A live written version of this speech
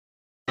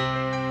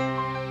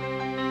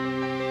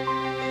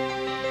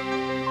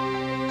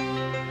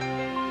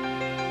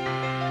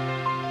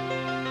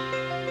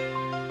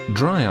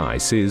Dry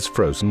ice is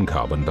frozen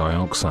carbon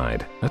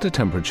dioxide at a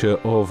temperature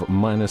of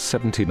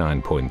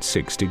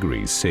 -79.6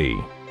 degrees C.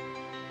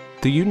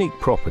 The unique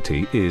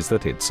property is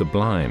that it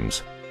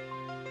sublimes.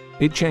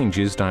 It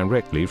changes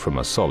directly from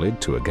a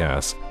solid to a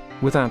gas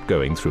without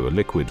going through a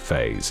liquid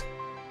phase.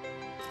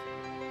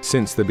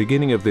 Since the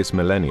beginning of this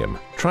millennium,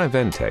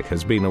 Triventek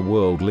has been a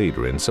world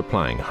leader in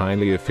supplying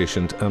highly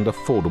efficient and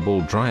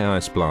affordable dry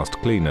ice blast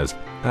cleaners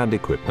and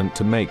equipment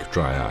to make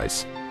dry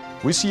ice.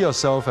 We see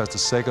ourselves as the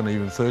second or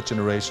even third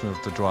generation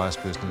of the dry ice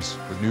business,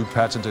 with new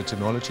patented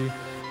technology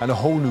and a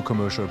whole new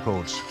commercial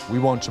approach. We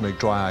want to make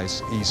dry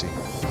ice easy.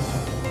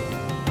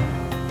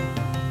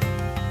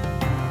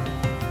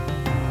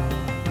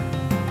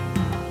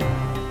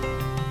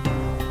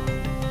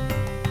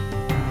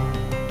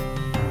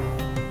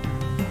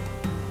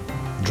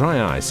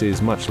 Dry ice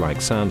is much like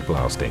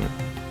sandblasting,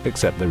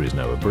 except there is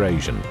no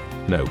abrasion,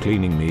 no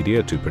cleaning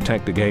media to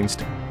protect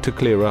against, to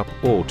clear up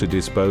or to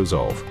dispose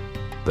of.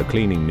 The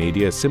cleaning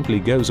media simply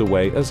goes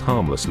away as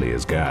harmlessly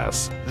as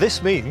gas.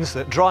 This means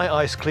that dry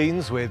ice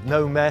cleans with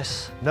no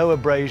mess, no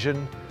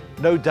abrasion,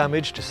 no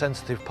damage to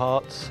sensitive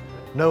parts,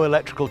 no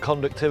electrical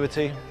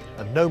conductivity,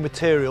 and no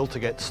material to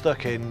get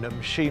stuck in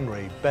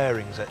machinery,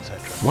 bearings, etc.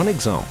 One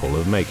example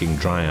of making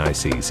dry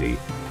ice easy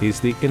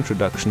is the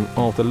introduction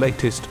of the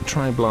latest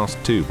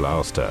TriBlast 2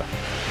 blaster.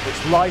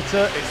 It's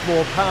lighter, it's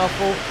more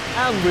powerful,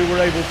 and we were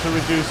able to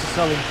reduce the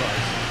selling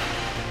price.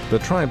 The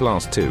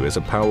TriBlast 2 is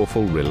a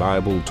powerful,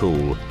 reliable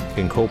tool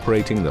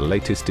incorporating the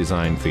latest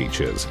design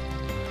features.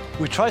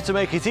 We try to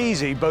make it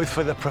easy both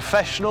for the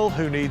professional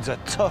who needs a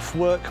tough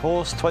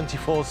workhorse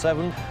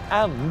 24/7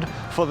 and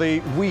for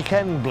the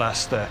weekend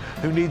blaster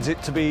who needs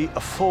it to be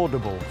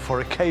affordable for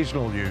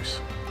occasional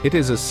use. It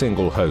is a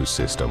single hose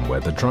system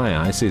where the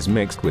dry ice is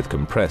mixed with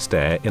compressed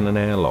air in an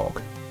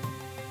airlock.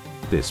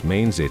 This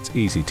means it's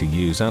easy to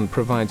use and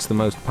provides the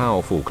most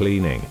powerful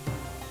cleaning.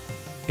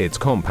 It's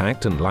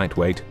compact and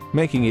lightweight,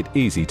 making it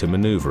easy to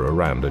maneuver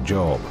around a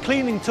job.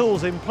 Cleaning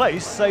tools in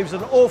place saves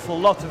an awful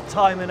lot of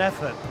time and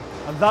effort,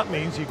 and that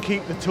means you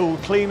keep the tool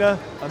cleaner,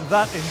 and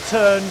that in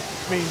turn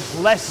means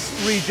less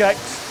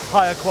rejects,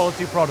 higher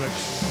quality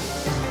products.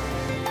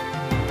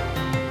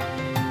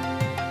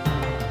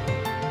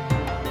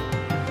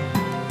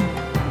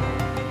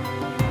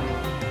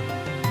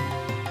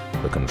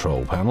 The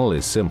control panel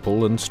is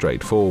simple and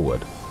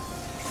straightforward.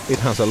 It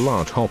has a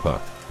large hopper,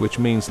 which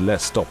means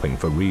less stopping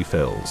for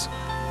refills.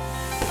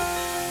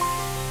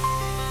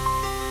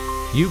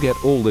 You get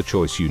all the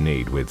choice you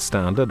need with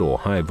standard or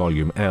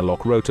high-volume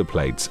airlock rotor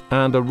plates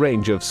and a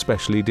range of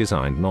specially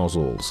designed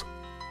nozzles.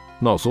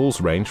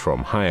 Nozzles range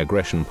from high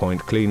aggression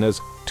point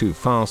cleaners to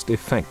fast,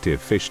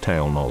 effective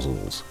fishtail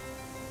nozzles.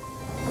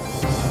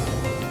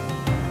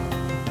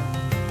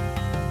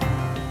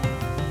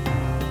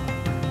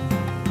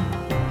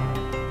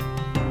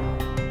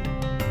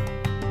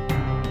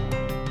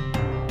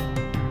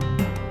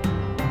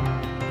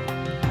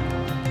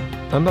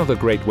 Another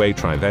great way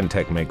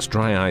Triventek makes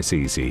dry ice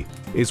easy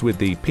is with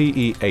the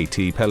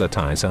PE80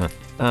 Pelletizer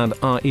and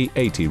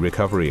RE80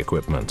 Recovery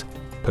equipment,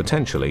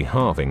 potentially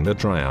halving the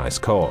dry ice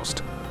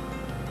cost.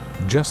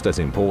 Just as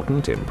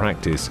important in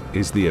practice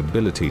is the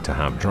ability to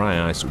have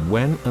dry ice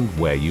when and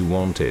where you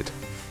want it.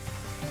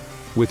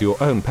 With your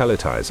own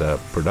Pelletizer,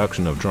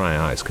 production of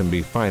dry ice can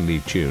be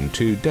finely tuned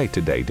to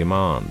day-to-day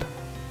demand.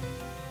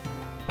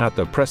 At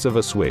the press of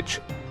a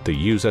switch, the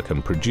user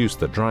can produce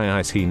the dry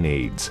ice he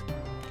needs.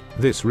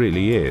 This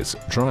really is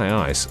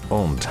dry ice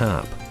on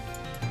tap.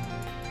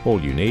 All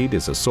you need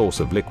is a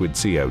source of liquid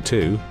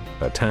CO2,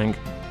 a tank,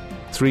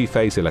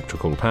 3-phase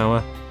electrical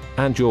power,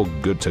 and you're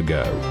good to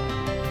go.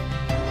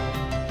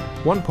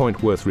 One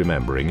point worth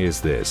remembering is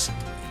this: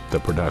 the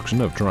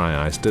production of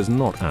dry ice does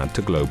not add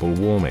to global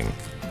warming,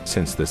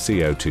 since the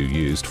CO2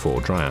 used for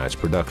dry ice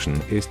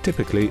production is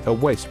typically a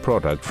waste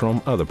product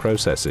from other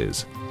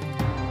processes.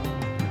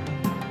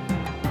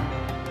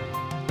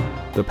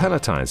 The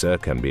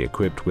Pelletizer can be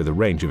equipped with a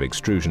range of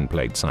extrusion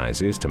plate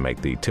sizes to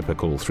make the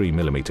typical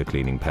 3mm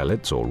cleaning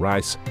pellets or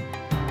rice,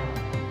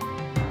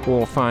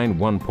 or fine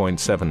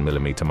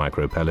 1.7mm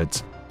micro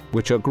pellets,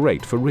 which are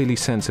great for really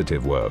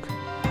sensitive work.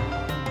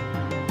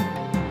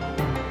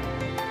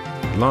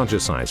 Larger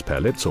size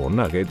pellets or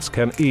nuggets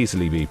can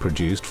easily be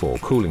produced for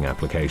cooling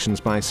applications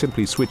by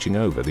simply switching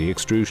over the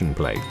extrusion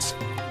plates.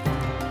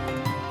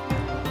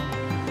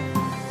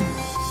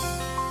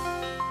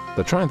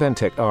 The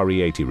Triventek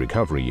RE80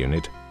 Recovery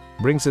unit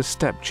brings a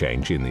step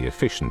change in the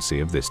efficiency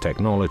of this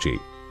technology.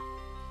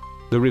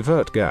 The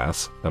revert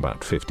gas, about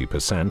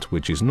 50%,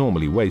 which is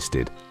normally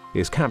wasted,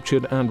 is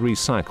captured and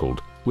recycled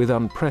with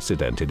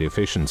unprecedented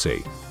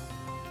efficiency.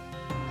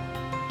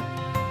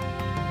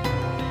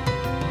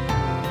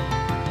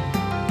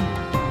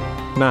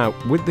 Now,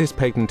 with this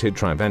patented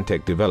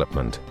Triventek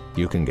development,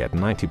 you can get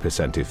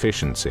 90%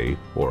 efficiency,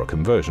 or a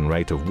conversion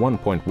rate of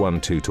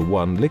 1.12 to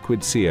 1 liquid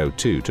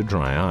CO2 to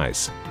dry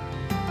ice.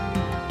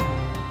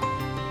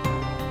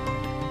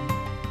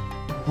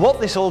 What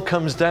this all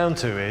comes down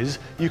to is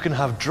you can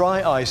have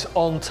dry ice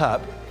on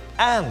tap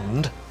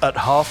and at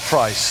half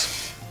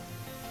price.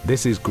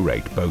 This is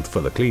great both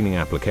for the cleaning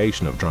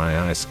application of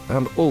dry ice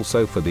and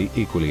also for the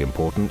equally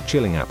important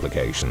chilling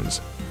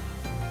applications.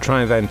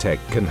 Triventek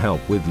can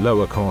help with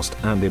lower cost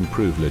and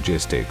improved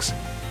logistics.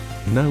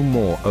 No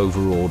more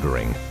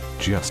over-ordering,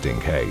 just in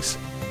case.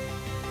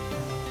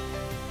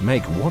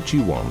 Make what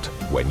you want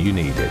when you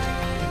need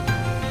it.